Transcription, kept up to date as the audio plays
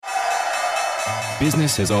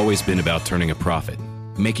Business has always been about turning a profit,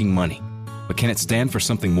 making money. But can it stand for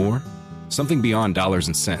something more? Something beyond dollars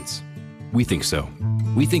and cents? We think so.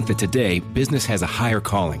 We think that today, business has a higher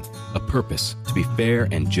calling, a purpose to be fair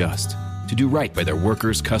and just, to do right by their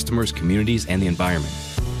workers, customers, communities, and the environment.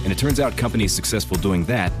 And it turns out companies successful doing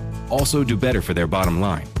that also do better for their bottom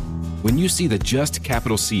line. When you see the Just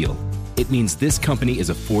Capital seal, it means this company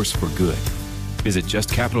is a force for good. Visit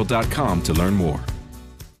justcapital.com to learn more.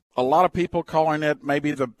 A lot of people calling it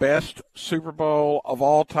maybe the best Super Bowl of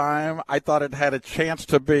all time. I thought it had a chance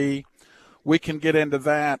to be. We can get into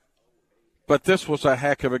that. But this was a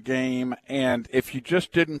heck of a game, and if you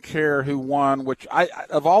just didn't care who won, which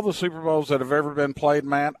of all the Super Bowls that have ever been played,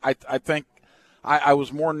 Matt, I think I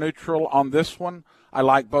was more neutral on this one. I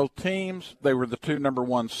like both teams. They were the two number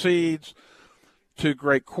one seeds, two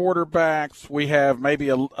great quarterbacks. We have maybe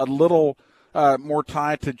a little more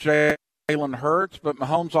tied to Jalen Hurts, but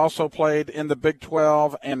Mahomes also played in the Big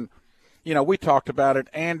 12, and, you know, we talked about it.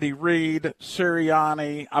 Andy Reid,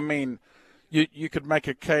 Sirianni. I mean, you could make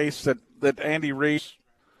a case that Andy Reid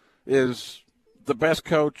is the best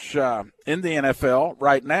coach in the NFL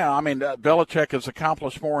right now. I mean, Belichick has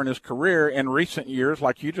accomplished more in his career in recent years,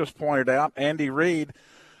 like you just pointed out. Andy Reid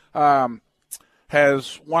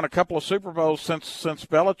has won a couple of Super Bowls since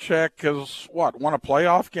Belichick has, won a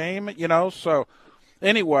playoff game, you know. So,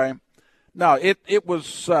 anyway, no, it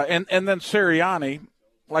was and then Sirianni,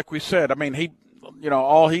 like we said, I mean,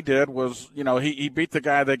 all he did was, he beat the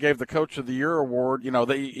guy they gave the Coach of the Year award.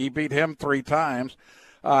 He beat him 3 times.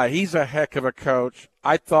 He's a heck of a coach.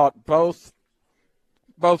 I thought both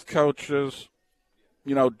coaches,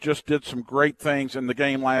 just did some great things in the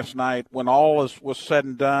game last night. When all was said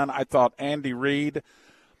and done, I thought Andy Reid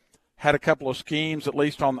had a couple of schemes, at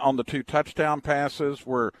least on the 2 touchdown passes,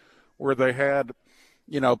 where they had –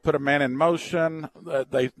 put a man in motion.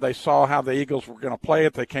 They saw how the Eagles were going to play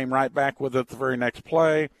it. They came right back with it the very next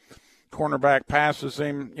play. Cornerback passes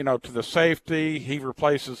him, to the safety. He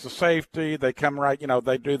replaces the safety. They come right,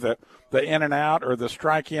 they do the in and out or the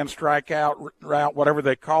strike in, strike out route, whatever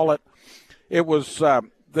they call it. It was that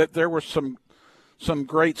there were some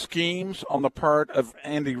great schemes on the part of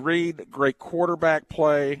Andy Reid, great quarterback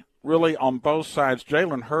play, really on both sides.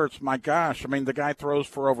 Jalen Hurts, my gosh, I mean, the guy throws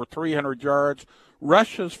for over 300 yards,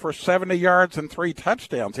 rushes for 70 yards and 3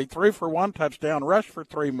 touchdowns. He threw for 1 touchdown, rushed for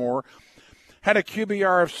 3 more, had a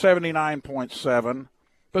QBR of 79.7.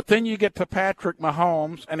 But then you get to Patrick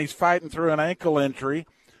Mahomes, and he's fighting through an ankle injury.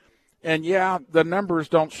 And, yeah, the numbers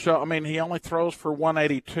don't show. I mean, he only throws for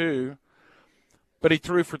 182, but he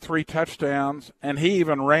threw for 3 touchdowns, and he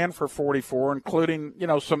even ran for 44, including,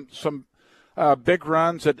 some big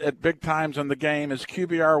runs at big times in the game. His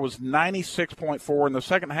QBR was 96.4. In the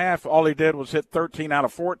second half, all he did was hit 13 out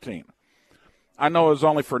of 14. I know it was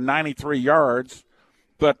only for 93 yards,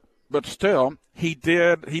 but still, he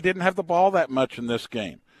didn't have the ball that much in this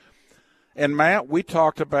game. And, Matt, we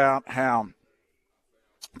talked about how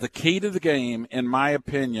the key to the game, in my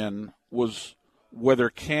opinion, was whether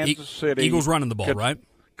Kansas City Eagles running the ball, right?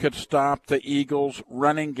 Could stop the Eagles'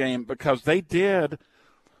 running game, because they did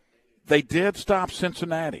stop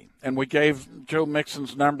Cincinnati, and we gave Joe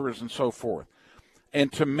Mixon's numbers and so forth.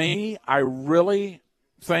 And to me, I really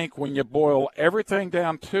think when you boil everything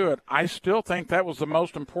down to it, I still think that was the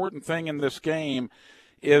most important thing in this game,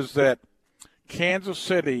 is that Kansas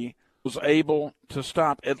City was able to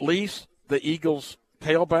stop at least the Eagles'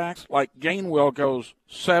 tailbacks. Like Gainwell goes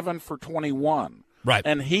 7 for 21. Right.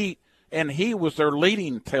 And he was their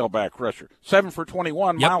leading tailback rusher, 7 for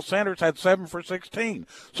 21. Yep. Miles Sanders had 7 for 16.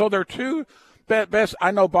 So they're 2 best.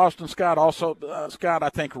 I know Boston Scott also, I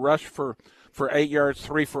think, rushed for 8 yards,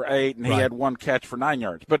 3 for 8, and he had 1 catch for 9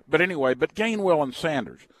 yards. But anyway, Gainwell and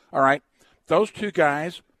Sanders, all right, those 2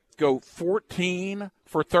 guys go 14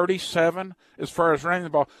 for 37 as far as running the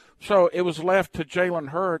ball. So it was left to Jalen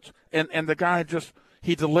Hurts, and the guy just –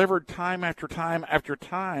 he delivered time after time after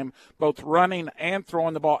time, both running and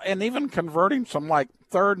throwing the ball, and even converting some like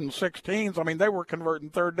 3rd and 16s. I mean, they were converting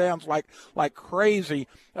 3rd downs like crazy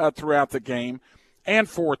throughout the game, and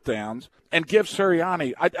 4th downs. And give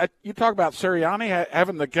Sirianni, you talk about Sirianni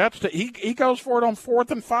having the guts to, he goes for it on 4th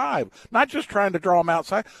and 5, not just trying to draw him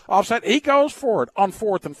offside. He goes for it on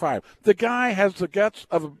 4th and 5. The guy has the guts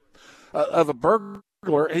of a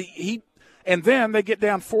burglar. And then they get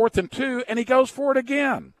down 4th and 2, and he goes for it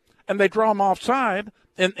again. And they draw him offside.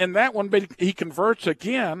 And that one, he converts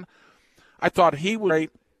again. I thought he was great.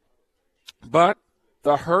 But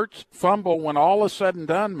the Hurts fumble, when all is said and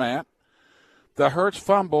done, Matt, the Hurts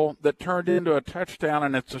fumble that turned into a touchdown,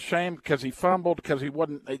 and it's a shame because he fumbled because he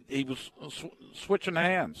was switching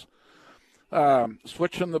hands.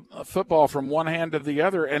 switching the football from one hand to the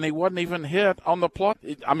other, and he wasn't even hit on the play.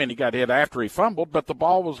 I mean, he got hit after he fumbled, but the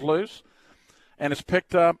ball was loose, and it's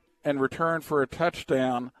picked up and returned for a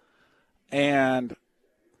touchdown. And,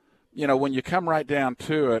 you know, when you come right down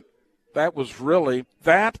to it, that was really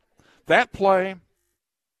that play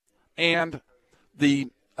and the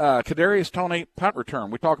Kadarius Toney punt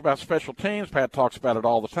return. We talk about special teams. Pat talks about it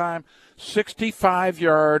all the time.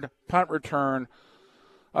 65-yard punt return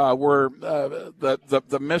where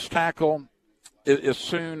the missed tackle is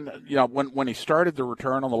soon, you know, when he started the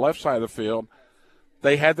return on the left side of the field,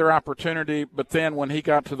 they had their opportunity, but then when he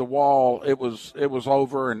got to the wall, it was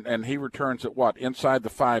over, and he returns at what, inside the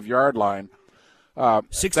 5-yard line.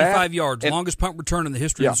 65 yards, longest punt return in the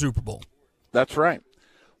history of the Super Bowl. That's right.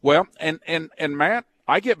 Well, and Matt,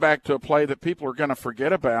 I get back to a play that people are going to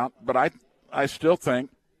forget about, but I still think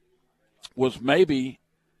was maybe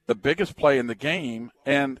the biggest play in the game,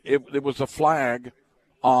 and it was a flag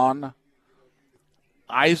on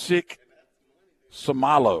Isaac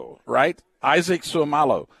Seumalo, right? Isaac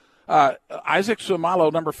Seumalo. Isaac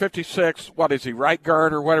Seumalo, number 56, what is he, right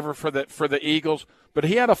guard or whatever for the Eagles? But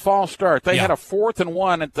he had a false start. They had a 4th and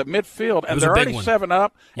 1 at the midfield, and they're already 7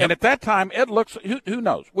 up. Yep. And at that time, it looks who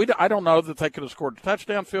knows? I don't know that they could have scored a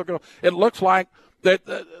touchdown field goal. It looks like that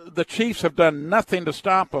the Chiefs have done nothing to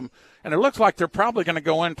stop them, and it looks like they're probably going to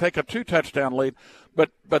go in and take a 2-touchdown lead.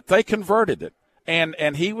 But they converted it,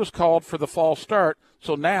 and he was called for the false start.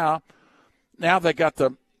 So now they got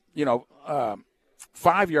the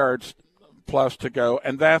 5 yards plus to go,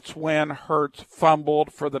 and that's when Hurts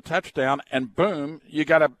fumbled for the touchdown, and boom, you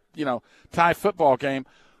got a tie football game.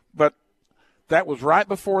 But that was right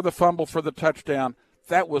before the fumble for the touchdown.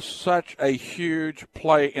 That was such a huge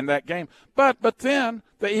play in that game. But then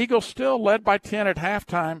the Eagles still led by 10 at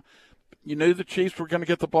halftime. You knew the Chiefs were going to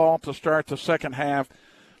get the ball to start the second half.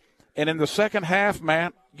 And in the second half,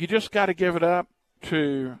 Matt, you just got to give it up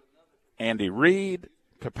to Andy Reid,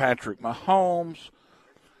 to Patrick Mahomes.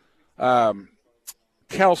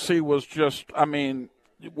 Kelsey was just, I mean,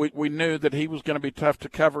 we knew that he was going to be tough to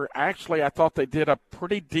cover. Actually, I thought they did a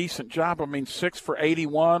pretty decent job. I mean, 6 for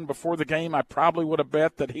 81 before the game. I probably would have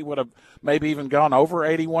bet that he would have maybe even gone over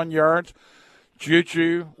 81 yards.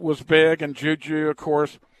 Juju was big, and Juju, of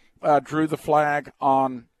course, drew the flag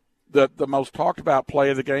on the most talked about play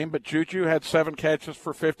of the game. But Juju had 7 catches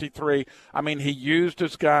for 53. I mean, he used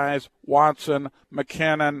his guys, Watson,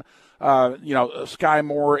 McKinnon, Sky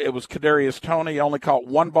Moore. It was Kadarius Toney. He only caught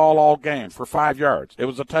 1 ball all game for 5 yards. It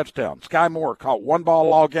was a touchdown. Sky Moore caught 1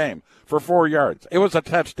 ball all game for 4 yards. It was a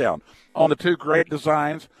touchdown on the 2 great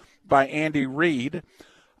designs by Andy Reid.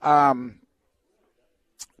 But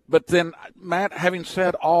then, Matt, having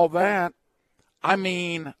said all that, I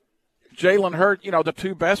mean, Jalen Hurts, the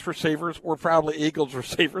 2 best receivers were probably Eagles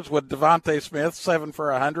receivers with Devontae Smith, 7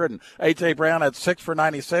 for 100, and A.J. Brown had 6 for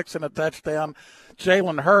 96 and a touchdown.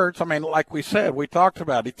 Jalen Hurts, I mean, like we said, we talked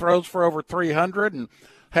about, he throws for over 300 and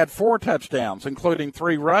had 4 touchdowns, including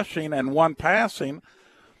 3 rushing and 1 passing.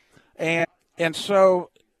 And so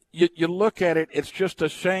you look at it, it's just a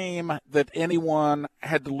shame that anyone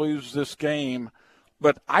had to lose this game.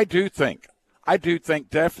 But I do think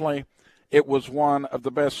definitely it was one of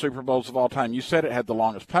the best Super Bowls of all time. You said it had the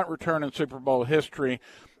longest punt return in Super Bowl history.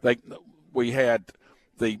 We had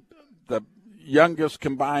the youngest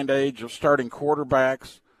combined age of starting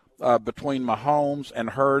quarterbacks between Mahomes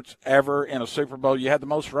and Hurts ever in a Super Bowl. You had the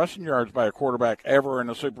most rushing yards by a quarterback ever in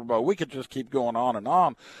a Super Bowl. We could just keep going on and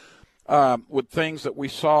on with things that we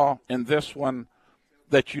saw in this one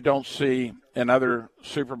that you don't see in other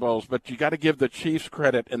Super Bowls. But you got to give the Chiefs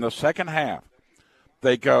credit. In the second half,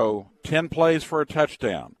 they go 10 plays for a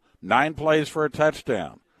touchdown, 9 plays for a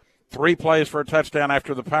touchdown, 3 plays for a touchdown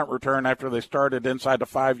after the punt return after they started inside the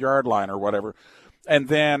 5-yard line or whatever, and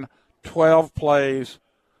then 12 plays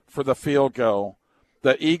for the field goal.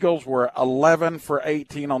 The Eagles were 11 for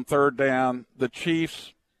 18 on third down. The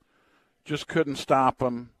Chiefs just couldn't stop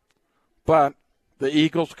them, but the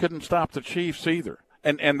Eagles couldn't stop the Chiefs either.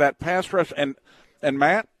 And that pass rush, and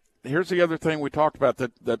Matt, here's the other thing we talked about,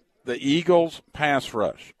 that the Eagles pass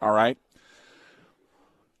rush, all right?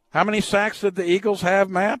 How many sacks did the Eagles have,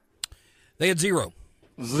 Matt? They had 0.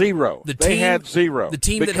 0. They had 0. The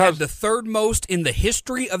team that had the 3rd most in the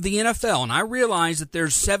history of the NFL, and I realize that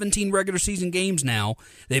there's 17 regular season games now.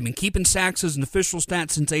 They've been keeping sacks as an official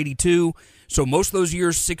stat since 82, so most of those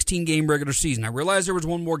years, 16-game regular season. I realize there was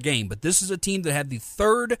one more game, but this is a team that had the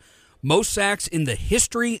 3rd most sacks in the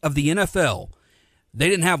history of the NFL. They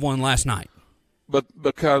didn't have one last night. But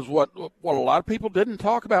because what a lot of people didn't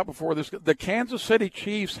talk about before this, the Kansas City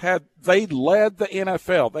Chiefs they led the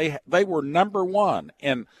NFL. They were number 1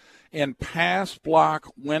 in in pass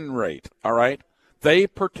block win rate, all right? They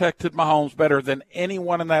protected Mahomes better than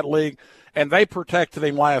anyone in that league, and they protected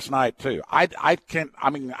him last night too. I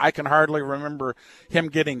can hardly remember him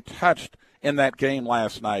getting touched in that game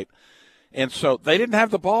last night. And so they didn't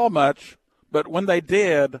have the ball much, but when they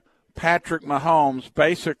did, Patrick Mahomes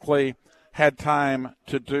basically had time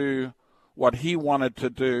to do what he wanted to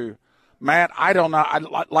do. Matt, I don't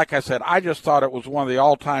know. Like I said, I just thought it was one of the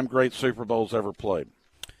all-time great Super Bowls ever played.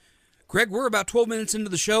 Greg, we're about 12 minutes into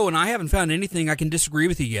the show, and I haven't found anything I can disagree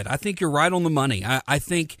with you yet. I think you're right on the money. I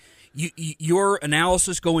think your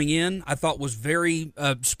analysis going in, I thought, was very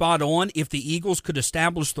spot on. If the Eagles could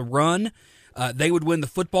establish the run, they would win the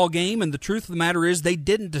football game, and the truth of the matter is they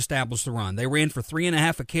didn't establish the run. They ran for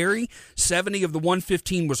 3.5 a carry. 70 of the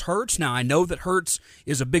 115 was Hurts. Now, I know that Hurts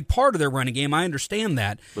is a big part of their running game. I understand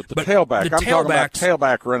that. But tailback, I'm talking about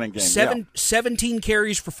tailback running game. 17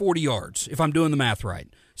 carries for 40 yards, if I'm doing the math right.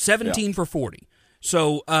 17 for 40.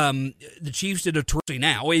 So the Chiefs did a terrific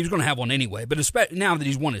now. Well, he was going to have one anyway, but especially now that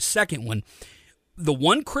he's won his second one. The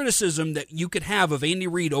one criticism that you could have of Andy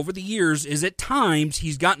Reid over the years is at times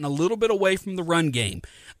he's gotten a little bit away from the run game.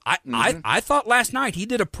 I thought last night he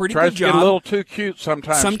did a pretty good job. Tries to get a little too cute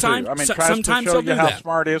sometimes too. I mean, tries to show you how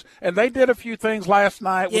smart he is. And they did a few things last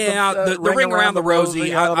night. With the ring around the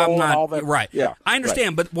rosy. I'm not right. Yeah, I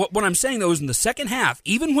understand, right. But what I'm saying though is in the second half,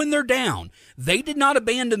 even when they're down, they did not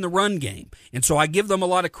abandon the run game, and so I give them a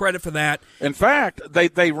lot of credit for that. In fact,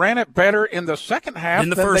 they ran it better in the second half than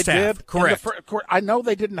the first half. Did. Correct. I know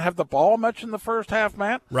they didn't have the ball much in the first half,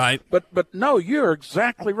 Matt. Right. But no, you're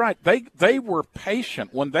exactly right. They were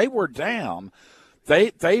patient when they were down.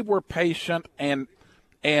 They were patient and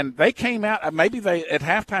they came out. Maybe they at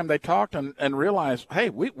halftime they talked and realized, hey,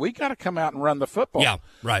 we got to come out and run the football. Yeah.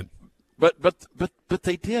 Right. But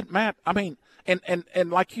they did, Matt. I mean.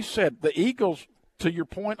 And like you said, the Eagles, to your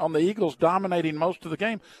point on the Eagles dominating most of the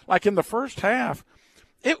game, like in the first half,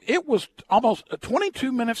 it was almost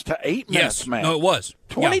 22 minutes to 8 minutes, yes. man. No, it was.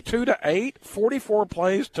 22 to 8, 44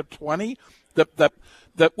 plays to 20. The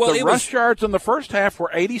rush yards in the first half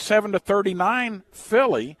were 87 to 39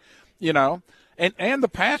 Philly, And the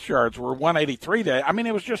pass yards were 183 to. I mean,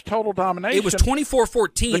 it was just total domination. It was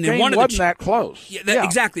 24-14. The game wasn't that close. Yeah,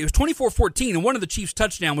 exactly. It was 24-14, and one of the Chiefs'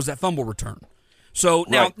 touchdown was that fumble return. So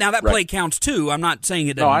now that play counts too. I'm not saying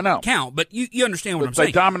it doesn't count, but you understand what I'm saying.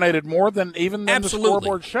 They dominated more than the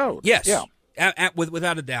scoreboard showed. Yes. Yeah.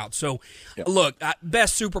 Without a doubt. So, look,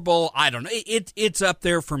 best Super Bowl, I don't know. It's up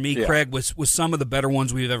there for me, Craig, with some of the better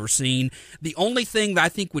ones we've ever seen. The only thing that I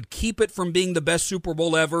think would keep it from being the best Super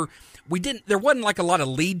Bowl ever, there wasn't like a lot of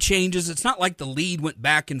lead changes. It's not like the lead went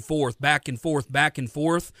back and forth.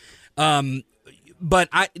 But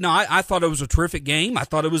I thought it was a terrific game. I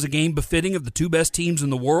thought it was a game befitting of the two best teams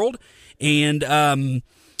in the world. And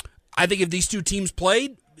I think if these two teams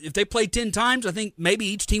if they played 10 times, I think maybe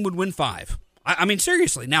each team would win 5. I mean,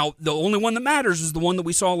 seriously. Now, the only one that matters is the one that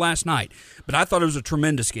we saw last night. But I thought it was a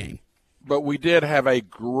tremendous game. But we did have a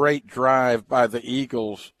great drive by the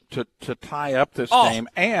Eagles to tie up this game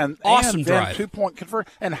and awesome then drive. 2-point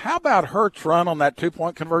conversion. And how about Hurts' run on that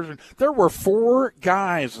 2-point conversion? There were 4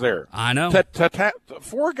 guys there. I know.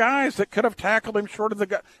 4 guys that could have tackled him short of the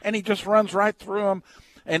guy, and he just runs right through them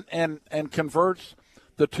and converts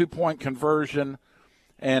the 2-point conversion.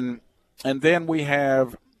 And then we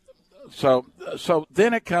have so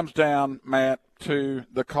then it comes down, Matt, to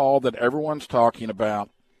the call that everyone's talking about.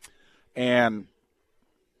 And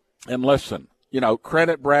listen,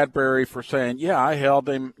 credit Bradbury for saying, I held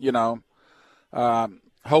him,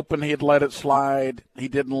 hoping he'd let it slide. He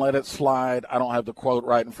didn't let it slide. I don't have the quote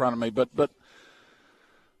right in front of me, but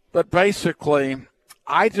basically,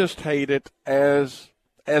 I just hate it as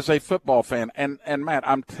a football fan. And Matt,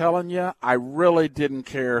 I'm telling you, I really didn't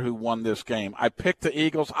care who won this game. I picked the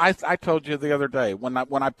Eagles. I told you the other day when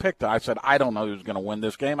I picked it, I said, I don't know who's going to win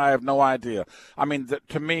this game. I have no idea. I mean,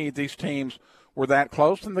 to me, these teams were that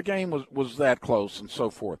close, and the game was that close, and so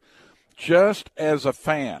forth. Just as a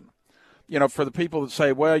fan, for the people that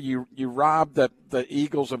say, well, you robbed the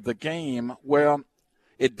Eagles of the game, well,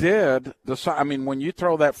 it did. When you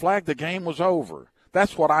throw that flag, the game was over.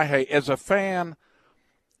 That's what I hate. As a fan,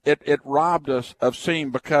 it robbed us of seeing,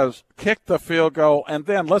 because kick the field goal, and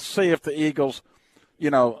then let's see if the Eagles,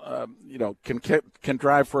 can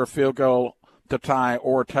drive for a field goal to tie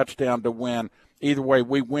or a touchdown to win. Either way,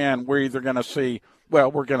 we win. We're either going to see,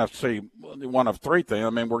 we're going to see one of 3 things. I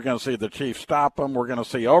mean, we're going to see the Chiefs stop them, we're going to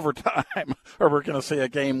see overtime, or we're going to see a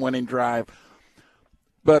game-winning drive.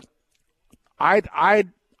 But I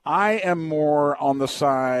am more on the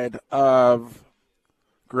side of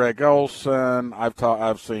Greg Olson.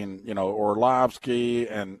 I've seen, Orlovsky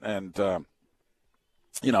and a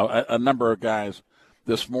number of guys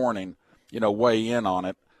this morning, weigh in on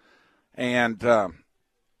it and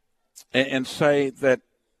say that,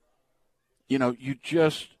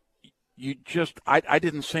 I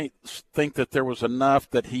didn't think that there was enough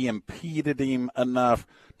that he impeded him enough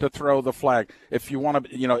to throw the flag. If you want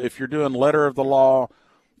to, if you're doing letter of the law,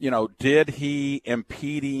 did he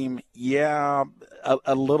impede him? Yeah,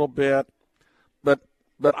 a little bit.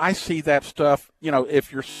 But I see that stuff,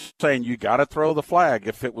 if you're saying you got to throw the flag,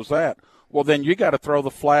 if it was that, well, then you got to throw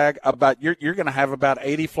the flag you're going to have about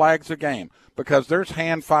 80 flags a game because there's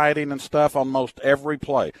hand fighting and stuff on most every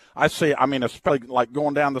play. Especially like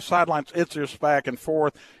going down the sidelines, it's just back and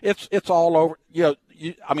forth. It's all over.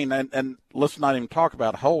 And let's not even talk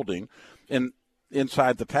about holding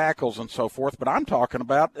inside the tackles and so forth, but I'm talking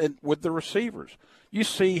about it with the receivers. You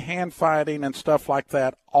see hand fighting and stuff like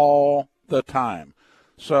that all the time.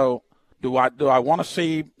 So do I want to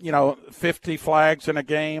see, 50 flags in a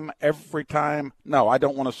game every time? No, I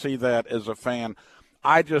don't want to see that as a fan.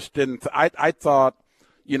 I just didn't. I thought,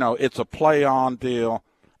 it's a play-on deal.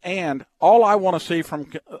 And all I want to see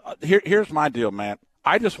from here's my deal, Matt.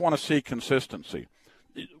 I just want to see consistency.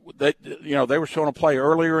 They were showing a play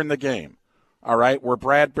earlier in the game, all right, where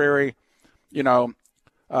Bradbury,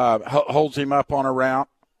 holds him up on a route,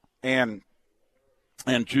 and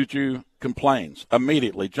Juju complains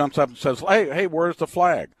immediately, jumps up and says, hey, where's the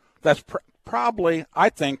flag? That's I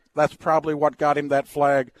think that's probably what got him that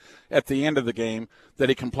flag at the end of the game that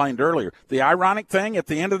he complained earlier. The ironic thing, at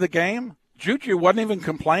the end of the game, Juju wasn't even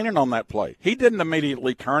complaining on that play. He didn't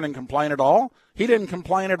immediately turn and complain at all. He didn't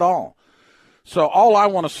complain at all. So all I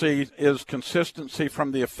want to see is consistency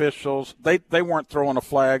from the officials. They weren't throwing the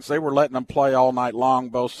flags. They were letting them play all night long,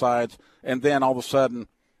 both sides. And then all of a sudden,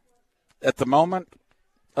 at the moment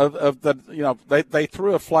of the, they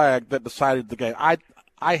threw a flag that decided the game.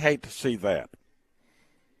 I hate to see that.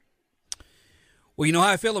 Well, you know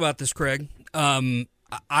how I feel about this, Craig. You're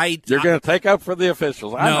going to take up for the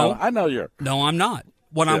officials. I know you're. No, I'm not.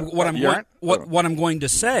 What I'm going to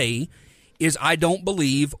say is I don't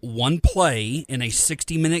believe one play in a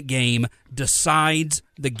 60-minute game decides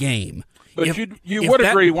the game. But you would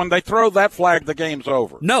agree when they throw that flag, the game's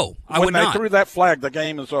over. No, I would not. When they threw that flag, the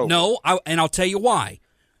game is over. No, and I'll tell you why.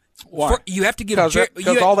 Why? You have to give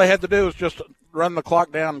because all they had to do was just run the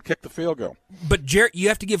clock down and kick the field goal. But you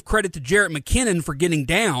have to give credit to Jarrett McKinnon for getting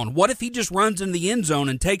down. What if he just runs in the end zone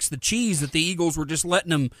and takes the cheese that the Eagles were just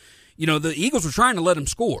letting him? The Eagles were trying to let him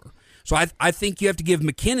score. So I think you have to give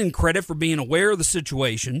McKinnon credit for being aware of the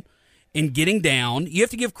situation and getting down. You have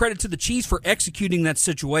to give credit to the Chiefs for executing that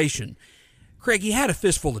situation. Craig, he had a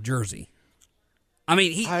fistful of jersey. I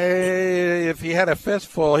mean, if he had a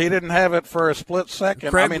fistful, he didn't have it for a split second.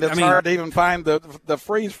 Craig, it's hard to even find the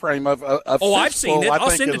freeze frame of a fistful. I've seen it. I'll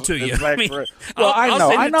send it to you.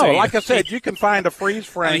 I know. Like I said, you can find a freeze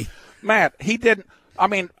frame. Matt, he didn't.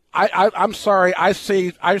 I'm sorry. I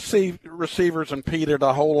see receivers impeded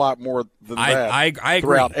a whole lot more than that. I agree.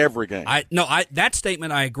 Throughout every game. That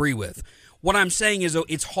statement I agree with. What I'm saying is,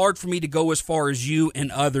 it's hard for me to go as far as you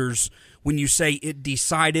and others when you say it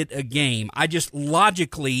decided a game. I just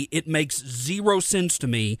logically, it makes zero sense to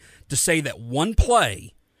me to say that one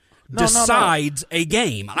play decides a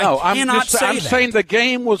game. I cannot say that. I'm saying the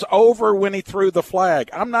game was over when he threw the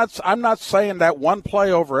flag. I'm not saying that one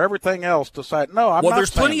play over everything else decided. No, I'm not. Well,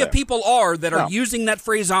 there's saying plenty of people that are using that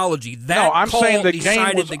phraseology. I'm saying the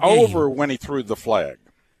game was over when he threw the flag.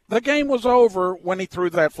 The game was over when he threw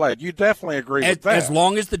that flag. You definitely agree with that. As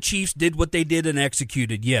long as the Chiefs did what they did and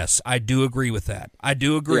executed, yes, I do agree with that. I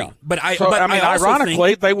do agree. Yeah. But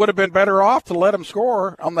ironically, they would have been better off to let him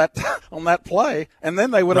score on that play, and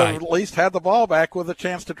then they would have at least had the ball back with a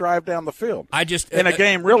chance to drive down the field. In a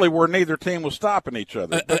game really where neither team was stopping each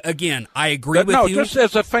other. Again, I agree with you. No, just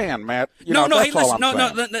as a fan, Matt.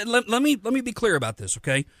 Let me be clear about this,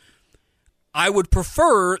 okay? I would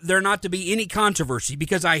prefer there not to be any controversy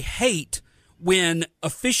because I hate when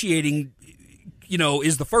officiating,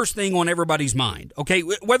 is the first thing on everybody's mind. Okay,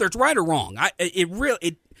 whether it's right or wrong.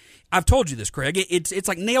 I've told you this, Craig. It's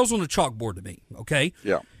like nails on a chalkboard to me. Okay.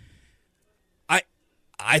 Yeah.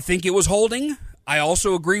 I think it was holding. I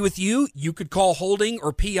also agree with you. You could call holding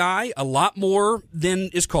or PI a lot more than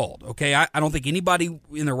is called. Okay. I don't think anybody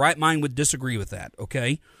in their right mind would disagree with that.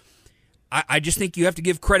 Okay. I just think you have to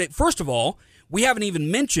give credit. First of all, we haven't even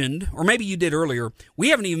mentioned, or maybe you did earlier, we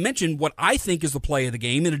haven't even mentioned what I think is the play of the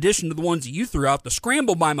game, in addition to the ones that you threw out, the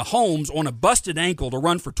scramble by Mahomes on a busted ankle to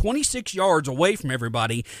run for 26 yards away from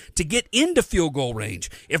everybody to get into field goal range.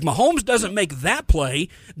 If Mahomes doesn't make that play,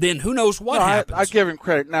 then who knows what happens. I give him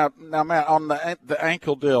credit. Now, Matt, on the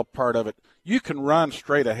ankle deal part of it, you can run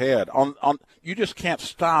straight ahead. You just can't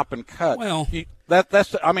stop and cut. Well,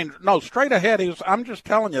 straight ahead. I'm just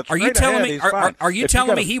telling you. Are you telling me? Are you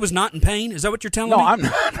telling me he was not in pain? Is that what you're telling me? No, I'm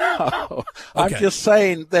not. No. Okay. I'm just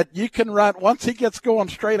saying that you can run once he gets going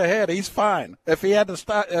straight ahead. He's fine. If he had to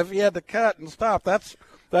stop, if he had to cut and stop, that's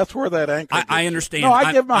where that ankle. I understand. No,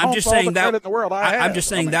 I give Mahomes all the that, credit in the world. I'm just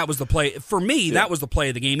saying that was the play for me. That was the play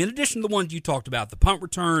of the game. In addition to the ones you talked about, the punt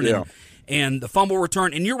return and the fumble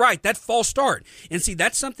return. And you're right, that false start. And see,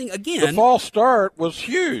 that's something, again. The false start was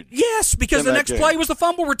huge. Yes, because the next play was the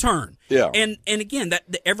fumble return. Yeah. And again,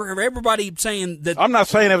 everybody saying that. I'm not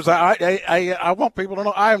saying it was. I want people to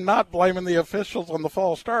know I am not blaming the officials on the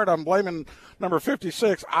false start. I'm blaming number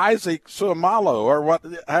 56, Isaac Suamalo, or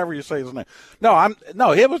however you say his name.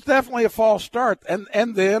 No, it was definitely a false start.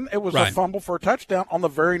 And then it was a fumble for a touchdown on the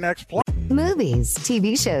very next play. Movies,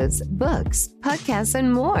 TV shows, books, podcasts,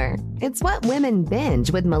 and more. It's What Women Binge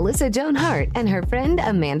with Melissa Joan Hart and her friend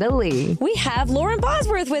Amanda Lee. We have Lauren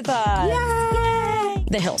Bosworth with us. Yay!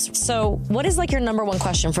 The Hills. So what is your number one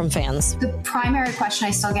question from fans? The primary question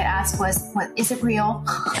I still get asked was, "What is it real?"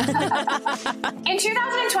 In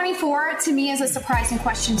 2024, to me, is a surprising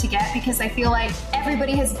question to get because I feel like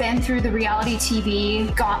everybody has been through the reality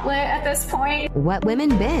TV gauntlet at this point. What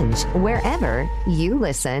Women Binge, wherever you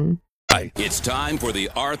listen. It's time for the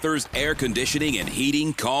Arthur's Air Conditioning and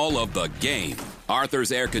Heating Call of the Game.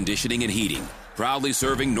 Arthur's Air Conditioning and Heating, proudly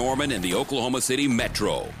serving Norman and the Oklahoma City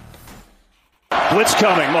Metro. Blitz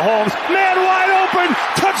coming. Mahomes, man wide open.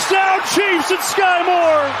 Touchdown Chiefs and Sky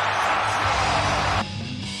Moore.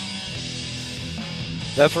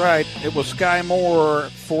 That's right. It was Sky Moore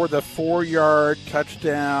for the 4-yard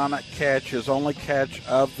touchdown catch, his only catch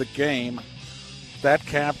of the game. That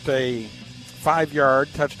capped a 5-yard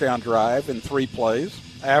touchdown drive in 3 plays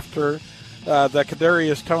after the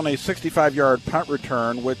Kadarius Toney 65-yard punt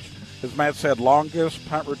return, which, as Matt said, longest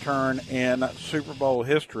punt return in Super Bowl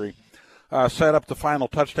history, set up the final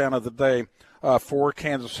touchdown of the day for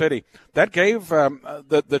Kansas City. That gave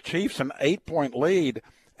the Chiefs an 8-point lead,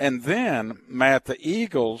 and then, Matt, the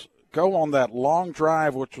Eagles go on that long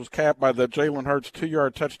drive, which was capped by the Jalen Hurts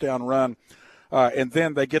 2-yard touchdown run, and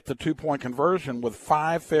then they get the 2-point conversion with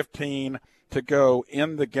 5:15 to go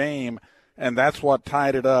in the game, and that's what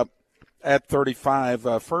tied it up at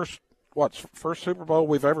 35. First Super Bowl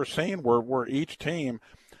we've ever seen where each team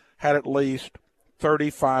had at least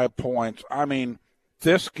 35 points. I mean,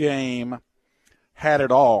 this game had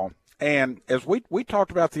it all. And as we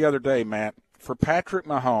talked about the other day, Matt, for Patrick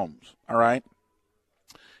Mahomes, all right,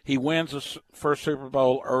 he wins his first Super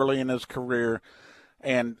Bowl early in his career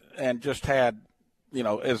and just had,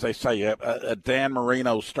 as they say, a Dan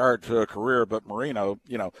Marino start to a career, but Marino,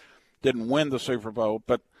 didn't win the Super Bowl.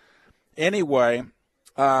 But anyway,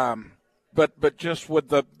 but just with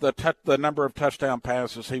the number of touchdown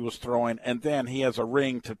passes he was throwing, and then he has a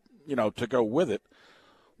ring to go with it.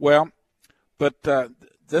 Well, but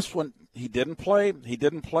this one he didn't play. He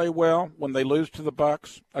didn't play well when they lose to the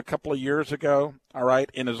Bucs a couple of years ago. All right,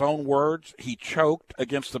 in his own words, he choked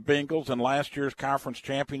against the Bengals in last year's conference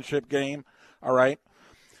championship game. All right.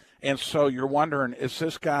 And so you're wondering, is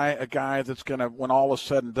this guy a guy that's going to, when all is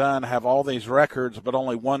said and done, have all these records but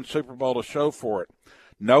only one Super Bowl to show for it?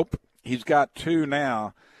 Nope. He's got 2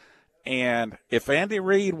 now. And if Andy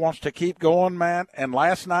Reid wants to keep going, Matt, and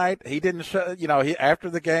last night he didn't show, after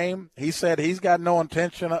the game, he said he's got no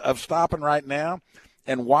intention of stopping right now.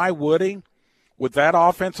 And why would he? With that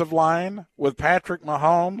offensive line, with Patrick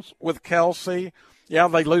Mahomes, with Kelsey,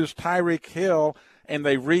 they lose Tyreek Hill and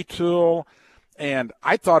they retool. And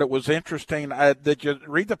I thought it was interesting. Did you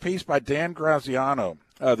read the piece by Dan Graziano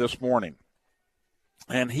this morning?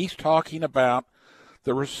 And he's talking about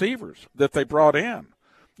the receivers that they brought in,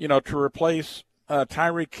 to replace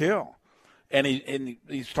Tyreek Hill. And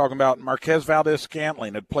he's talking about Marquez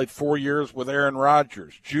Valdez-Scantling, had played 4 years with Aaron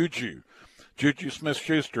Rodgers. Juju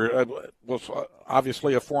Smith-Schuster was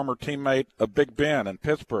obviously a former teammate of Big Ben in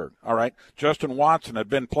Pittsburgh. All right. Justin Watson had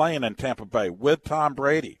been playing in Tampa Bay with Tom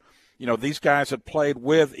Brady. These guys had played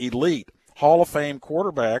with elite Hall of Fame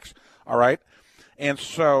quarterbacks, all right? And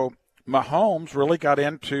so Mahomes really got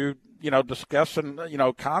into, discussing,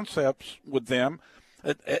 concepts with them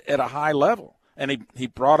at a high level. And he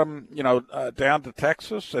brought them, down to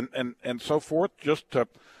Texas and so forth just to,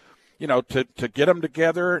 to get them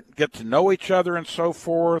together, get to know each other and so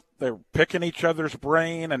forth. They're picking each other's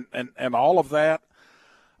brain and all of that.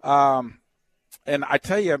 And I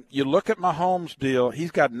tell you, you look at Mahomes' deal,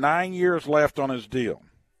 he's got 9 years left on his deal,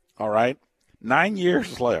 all right? 9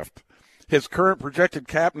 years left. His current projected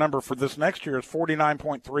cap number for this next year is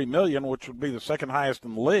 $49.3 million, which would be the second highest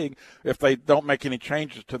in the league if they don't make any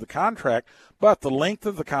changes to the contract. But the length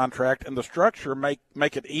of the contract and the structure make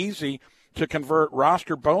it easy to convert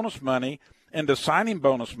roster bonus money into signing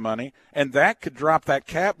bonus money, and that could drop that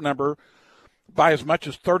cap number by as much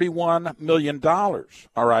as $31 million,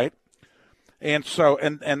 all right? And so,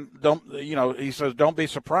 and don't, he says, don't be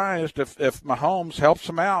surprised if Mahomes helps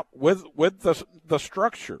him out with the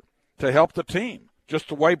structure to help the team, just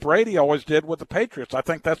the way Brady always did with the Patriots. I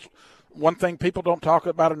think that's one thing people don't talk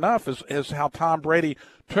about enough is how Tom Brady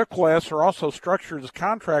took less or also structured his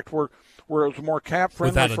contract where it was more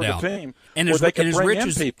cap-friendly for the team. And as rich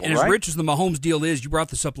as the Mahomes deal is, you brought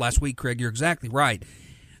this up last week, Craig, you're exactly right.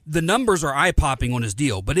 The numbers are eye-popping on his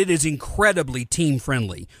deal, but it is incredibly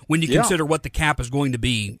team-friendly when you consider what the cap is going to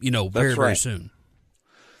be, very soon.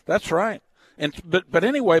 That's right. But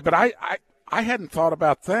anyway, I hadn't thought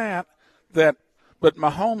about that. But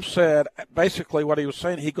Mahomes said basically what he was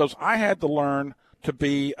saying. He goes, I had to learn to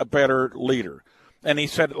be a better leader. And he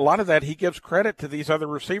said a lot of that he gives credit to these other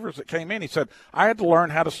receivers that came in. He said, I had to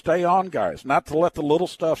learn how to stay on guys, not to let the little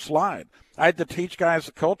stuff slide. I had to teach guys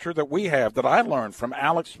the culture that we have, that I learned from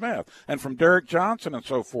Alex Smith and from Derek Johnson and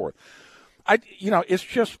so forth. It's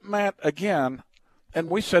just, Matt, again, and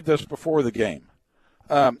we said this before the game.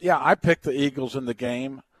 I picked the Eagles in the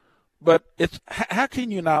game, but how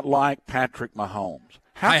can you not like Patrick Mahomes?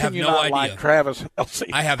 How can you not like Travis Kelce?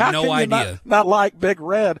 I have no idea. Not like Big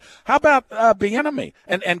Red. How about Bieniemy?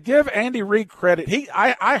 And give Andy Reid credit.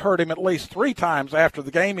 I heard him at least 3 times after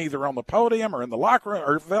the game, either on the podium or in the locker room,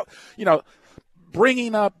 or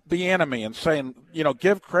bringing up Bieniemy and saying,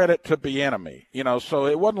 give credit to Bieniemy. So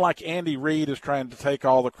it wasn't like Andy Reid is trying to take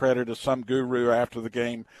all the credit as some guru after the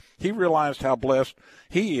game. He realized how blessed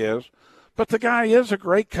he is. But the guy is a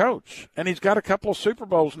great coach, and he's got a couple of Super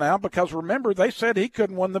Bowls now because, remember, they said he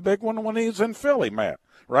couldn't win the big one when he was in Philly, Matt,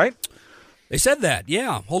 right? They said that,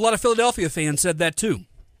 yeah. A whole lot of Philadelphia fans said that too.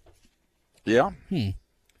 Yeah.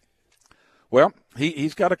 Well,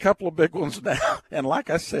 he's got a couple of big ones now, and like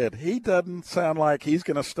I said, he doesn't sound like he's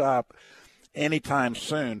going to stop anytime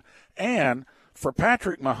soon. And for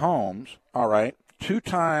Patrick Mahomes, all right,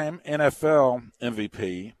 2-time NFL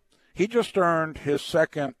MVP, he just earned his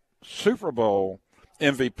second Super Bowl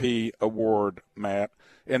MVP award, Matt.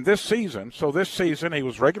 And this season he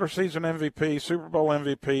was regular season MVP, Super Bowl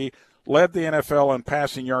MVP, led the NFL in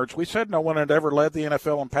passing yards. We said no one had ever led the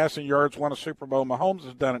NFL in passing yards, won a Super Bowl. Mahomes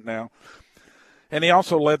has done it now. And he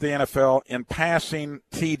also led the NFL in passing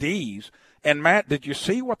TDs. And, Matt, did you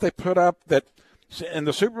see what they put up that in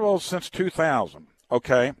the Super Bowl since 2000,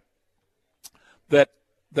 okay, that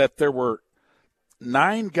there were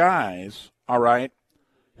 9 guys, all right,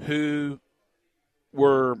 who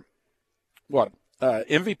were,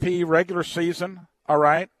 MVP regular season, all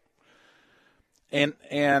right, and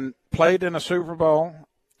played in a Super Bowl.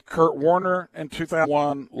 Kurt Warner in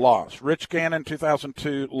 2001 lost. Rich Gannon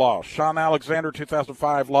 2002 lost. Sean Alexander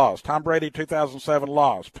 2005 lost. Tom Brady 2007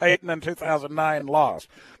 lost. Peyton in 2009 lost.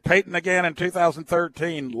 Peyton again in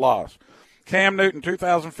 2013 lost. Cam Newton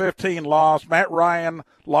 2015 lost. Matt Ryan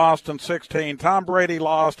lost in 16. Tom Brady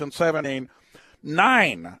lost in 17.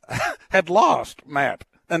 9 had lost, Matt,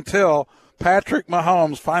 until Patrick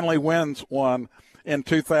Mahomes finally wins one in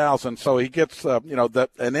 2000. So he gets, an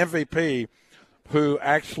MVP who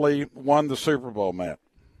actually won the Super Bowl, Matt.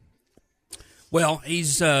 Well,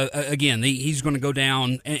 he's he's going to go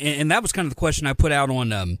down, and that was kind of the question I put out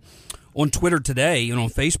on Twitter today and on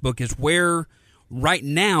Facebook is where right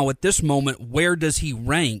now at this moment where does he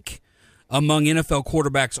rank among NFL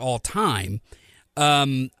quarterbacks all time?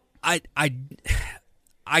 I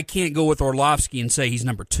can't go with Orlovsky and say he's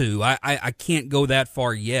number 2. I can't go that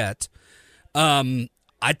far yet.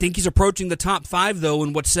 I think he's approaching the top 5 though,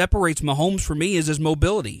 and what separates Mahomes for me is his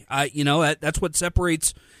mobility. That's what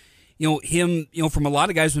separates him from a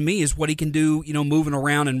lot of guys with me is what he can do moving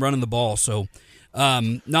around and running the ball. So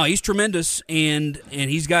no, he's tremendous, and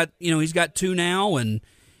he's got 2 now and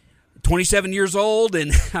 27 years old,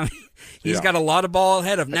 and I mean, he's got a lot of ball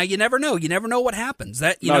ahead of him. Now, you never know. You never know what happens.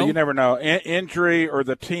 You never know. Injury or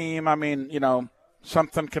the team, I mean,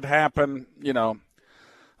 something could happen.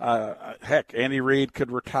 Heck, Andy Reid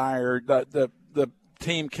could retire. The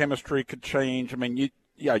team chemistry could change. I mean,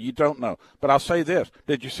 you don't know. But I'll say this.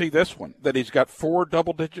 Did you see this one? That he's got 4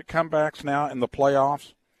 double-digit comebacks now in the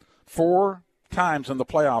playoffs? 4 times in the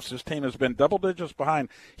playoffs his team has been double digits behind.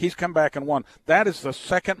 He's come back and won. That is the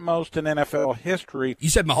second most in NFL history. You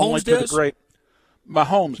said Mahomes does?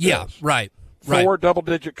 Mahomes yeah, does. Right. 4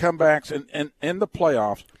 double-digit comebacks in the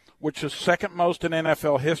playoffs, which is second most in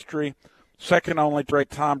NFL history, second only to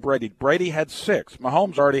Tom Brady. Brady had 6.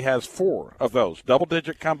 Mahomes already has 4 of those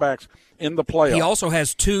double-digit comebacks in the playoffs. He also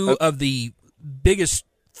has 2 of the biggest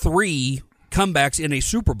 3 comebacks in a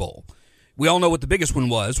Super Bowl. We all know what the biggest one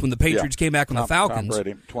was when the Patriots came back on the Falcons. Tom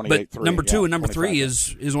Brady, but number 2 and number 3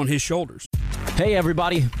 is on his shoulders. Hey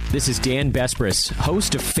everybody, this is Dan Bespris,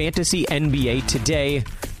 host of Fantasy NBA Today,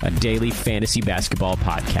 a daily fantasy basketball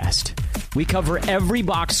podcast. We cover every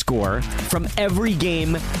box score from every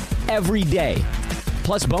game, every day.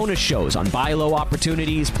 Plus bonus shows on buy low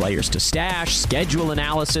opportunities, players to stash, schedule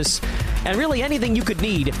analysis, and really anything you could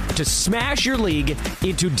need to smash your league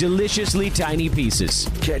into deliciously tiny pieces.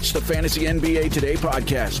 Catch the Fantasy NBA Today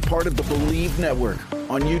podcast, part of the Believe Network,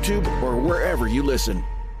 on YouTube or wherever you listen.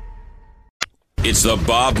 It's the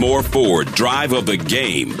Bob Moore Ford Drive of the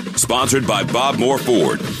Game, sponsored by Bob Moore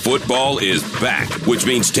Ford. Football is back, which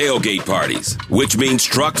means tailgate parties, which means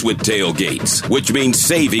trucks with tailgates, which means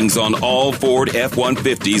savings on all Ford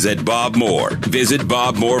F-150s at Bob Moore. Visit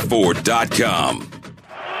BobMooreFord.com.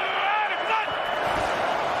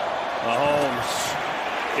 Mahomes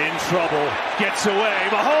in trouble, gets away.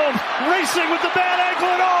 Mahomes racing with the bad ankle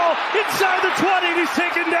and all. Inside the 20, he's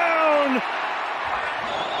taken down.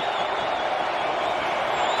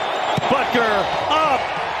 Butker up,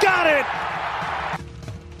 got it!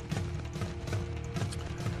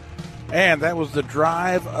 And that was the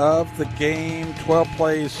drive of the game. 12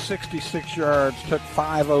 plays, 66 yards, took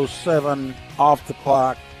 5:07 off the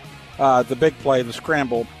clock. The big play, the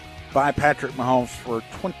scramble by Patrick Mahomes for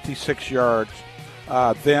 26 yards.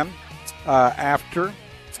 Then, after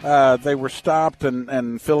they were stopped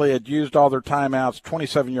and Philly had used all their timeouts,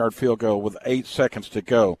 27-yard field goal with 8 seconds to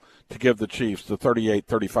go to give the Chiefs the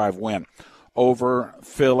 38-35 win over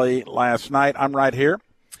Philly last night. I'm right here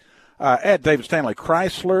at David Stanley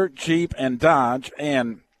Chrysler, Jeep, and Dodge.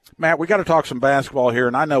 And, Matt, we got to talk some basketball here,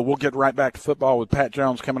 and I know we'll get right back to football with Pat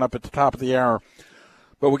Jones coming up at the top of the hour.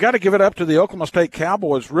 But we got to give it up to the Oklahoma State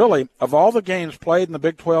Cowboys. Really, of all the games played in the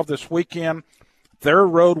Big 12 this weekend, their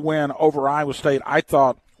road win over Iowa State, I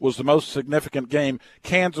thought, was the most significant game.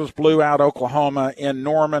 Kansas blew out Oklahoma in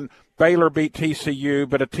Norman. Baylor beat TCU,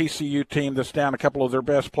 but a TCU team that's down a couple of their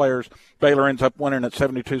best players. Baylor ends up winning at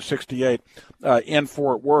 72-68 in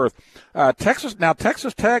Fort Worth. Texas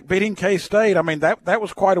Tech beating K-State. I mean, that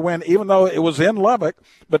was quite a win, even though it was in Lubbock.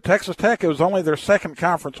 But Texas Tech, it was only their second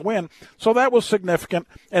conference win, so that was significant.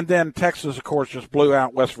 And then Texas, of course, just blew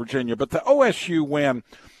out West Virginia. But the OSU win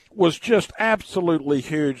was just absolutely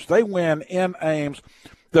huge. They win in Ames.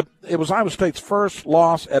 It was Iowa State's first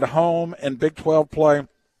loss at home in Big 12 play.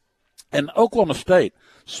 And Oklahoma State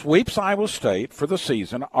sweeps Iowa State for the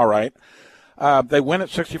season, all right. They win at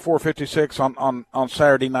 64-56 on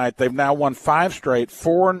Saturday night. They've now won 5 straight,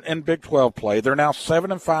 4 in Big 12 play. They're now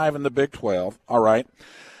 7-5 in the Big 12, all right.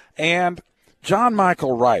 And John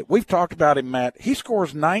Michael Wright, we've talked about him, Matt. He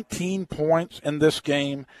scores 19 points in this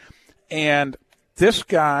game, and this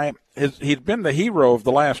guy, he'd been the hero of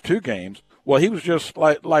the last 2 games. Well, he was just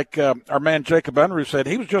like our man Jacob Unruh said,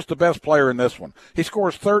 he was just the best player in this one. He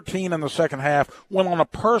scores 13 in the second half, went on a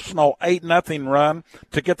personal 8-0 run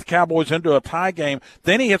to get the Cowboys into a tie game.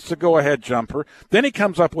 Then he hits the go-ahead jumper. Then he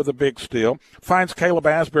comes up with a big steal, finds Caleb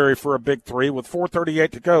Asbury for a big 3 with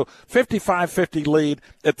 4:38 to go. 55-50 lead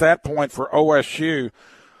at that point for OSU.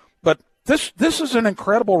 But this is an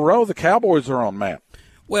incredible row the Cowboys are on, Matt.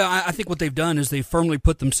 Well, I think what they've done is they've firmly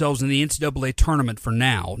put themselves in the NCAA tournament for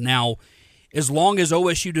now. Now, as long as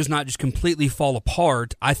OSU does not just completely fall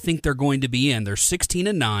apart, I think they're going to be in. They're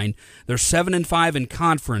 16-9. They're 7-5 in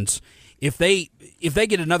conference. If they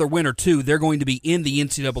get another win or 2, they're going to be in the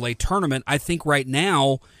NCAA tournament. I think right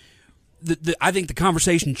now, I think the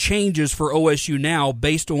conversation changes for OSU now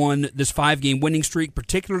based on this 5-game winning streak,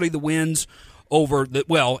 particularly the wins over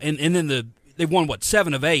and then they've won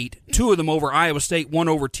 7 of 8, 2 of them over Iowa State, 1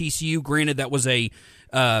 over TCU. Granted, that was a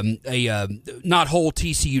not whole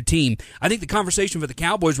TCU team. I think the conversation for the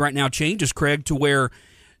Cowboys right now changes, Craig, to where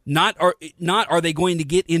not are they going to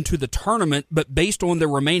get into the tournament, but based on their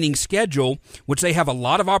remaining schedule, which they have a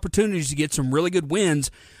lot of opportunities to get some really good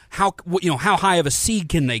wins. How high of a seed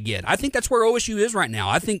can they get? I think that's where OSU is right now.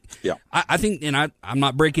 I think, and I'm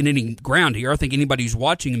not breaking any ground here. I think anybody who's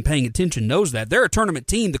watching and paying attention knows that they're a tournament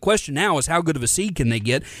team. The question now is how good of a seed can they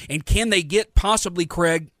get, and can they get possibly,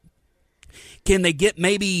 Craig? Can they get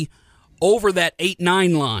maybe over that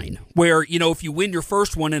 8-9 line where, if you win your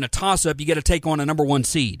first one in a toss-up, you got to take on a number 1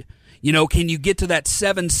 seed? Can you get to that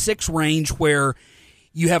 7-6 range where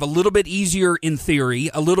you have a little bit easier in theory,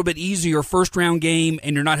 a little bit easier first-round game,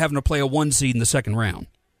 and you're not having to play a 1 seed in the second round?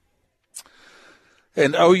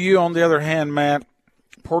 And OU, on the other hand, Matt,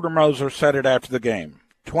 Porter Moser said it after the game.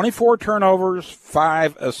 24 turnovers,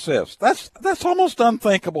 5 assists. That's almost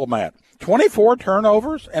unthinkable, Matt. 24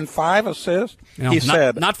 turnovers and 5 assists. He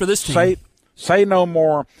said, not for this team. Say no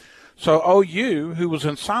more. So OU, who was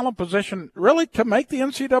in silent position really to make the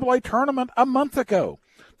NCAA tournament a month ago,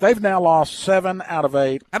 they've now lost 7 out of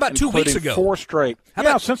 8. How about 2 weeks ago? 4 straight.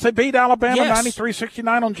 Since they beat Alabama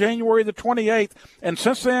 93-69 on January the 28th. And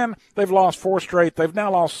since then, they've lost 4 straight. They've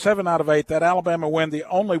now lost 7 out of 8. That Alabama win, the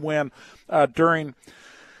only win during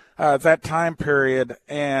that time period.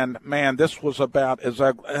 And, man, this was about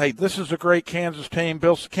hey, this is a great Kansas team.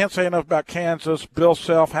 Bill, can't say enough about Kansas. Bill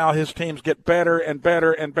Self, how his teams get better and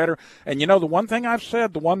better and better. And, the one thing I've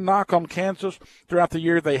said, the one knock on Kansas throughout the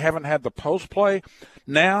year, they haven't had the post play.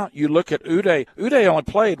 Now you look at Uday. Uday only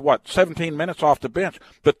played, 17 minutes off the bench.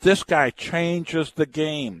 But this guy changes the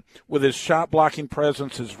game with his shot-blocking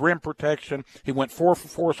presence, his rim protection. He went 4 for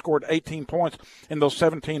 4, scored 18 points in those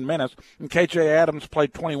 17 minutes. And K.J. Adams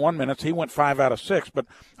played 21 minutes. He went 5 out of 6. But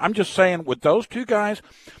I'm just saying, with those two guys,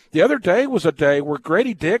 the other day was a day where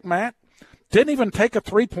Grady Dick, Matt, didn't even take a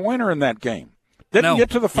three-pointer in that game. Didn't get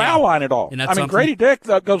to the foul line at all. Grady Dick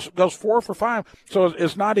goes 4 for 5, so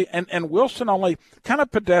it's not. And Wilson only kind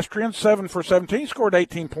of pedestrian, 7 for 17, scored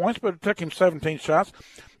 18 points, but it took him 17 shots.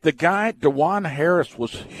 The guy, DeJuan Harris,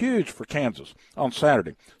 was huge for Kansas on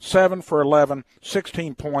Saturday. 7 for 11,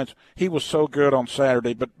 16 points. He was so good on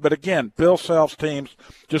Saturday. But again, Bill Self's teams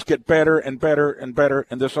just get better and better and better,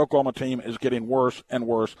 and this Oklahoma team is getting worse and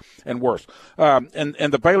worse and worse. And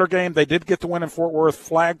the Baylor game, they did get the win in Fort Worth.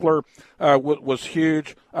 Flagler was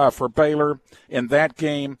huge for Baylor in that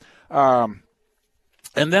game. And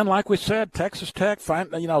then, like we said, Texas Tech,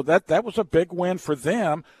 that was a big win for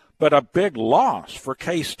them. But a big loss for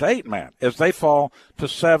K-State, Matt, as they fall to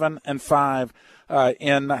 7-5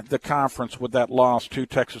 in the conference with that loss to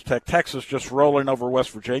Texas Tech. Texas just rolling over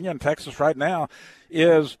West Virginia, and Texas right now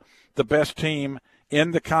is the best team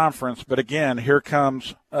in the conference. But again, here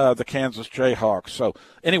comes the Kansas Jayhawks. So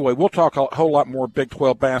anyway, we'll talk a whole lot more Big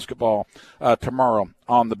 12 basketball tomorrow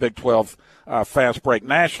on the Big 12 Fast Break.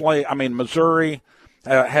 Nationally, Missouri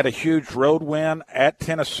had a huge road win at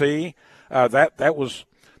Tennessee.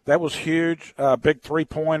 That was huge. Big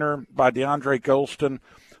three-pointer by DeAndre Golston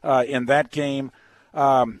in that game.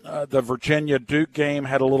 The Virginia-Duke game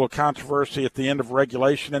had a little controversy at the end of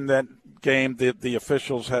regulation in that game. The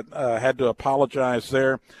officials had to apologize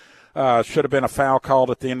there. Should have been a foul called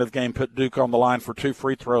at the end of the game, put Duke on the line for 2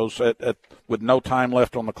 free throws with no time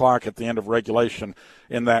left on the clock at the end of regulation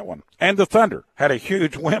in that one. And the Thunder had a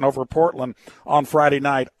huge win over Portland on Friday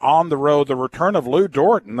night on the road. The return of Lou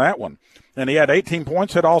Dort in that one. And he had 18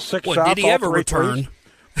 points, hit all 6 shots. Did he ever return?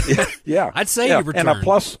 Yeah. I'd say he returned. And a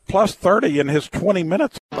plus 30 in his 20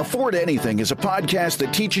 minutes. Afford Anything is a podcast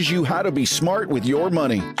that teaches you how to be smart with your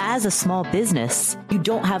money. As a small business, you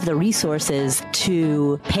don't have the resources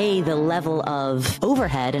to pay the level of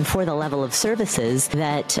overhead and for the level of services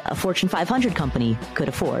that a Fortune 500 company could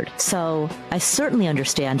afford. So I certainly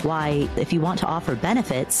understand why, if you want to offer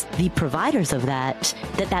benefits, the providers of that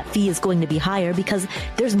fee is going to be higher because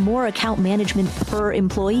there's more account management per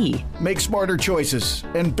employee. Make smarter choices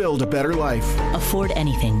and build a better life. Afford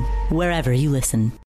Anything, wherever you listen.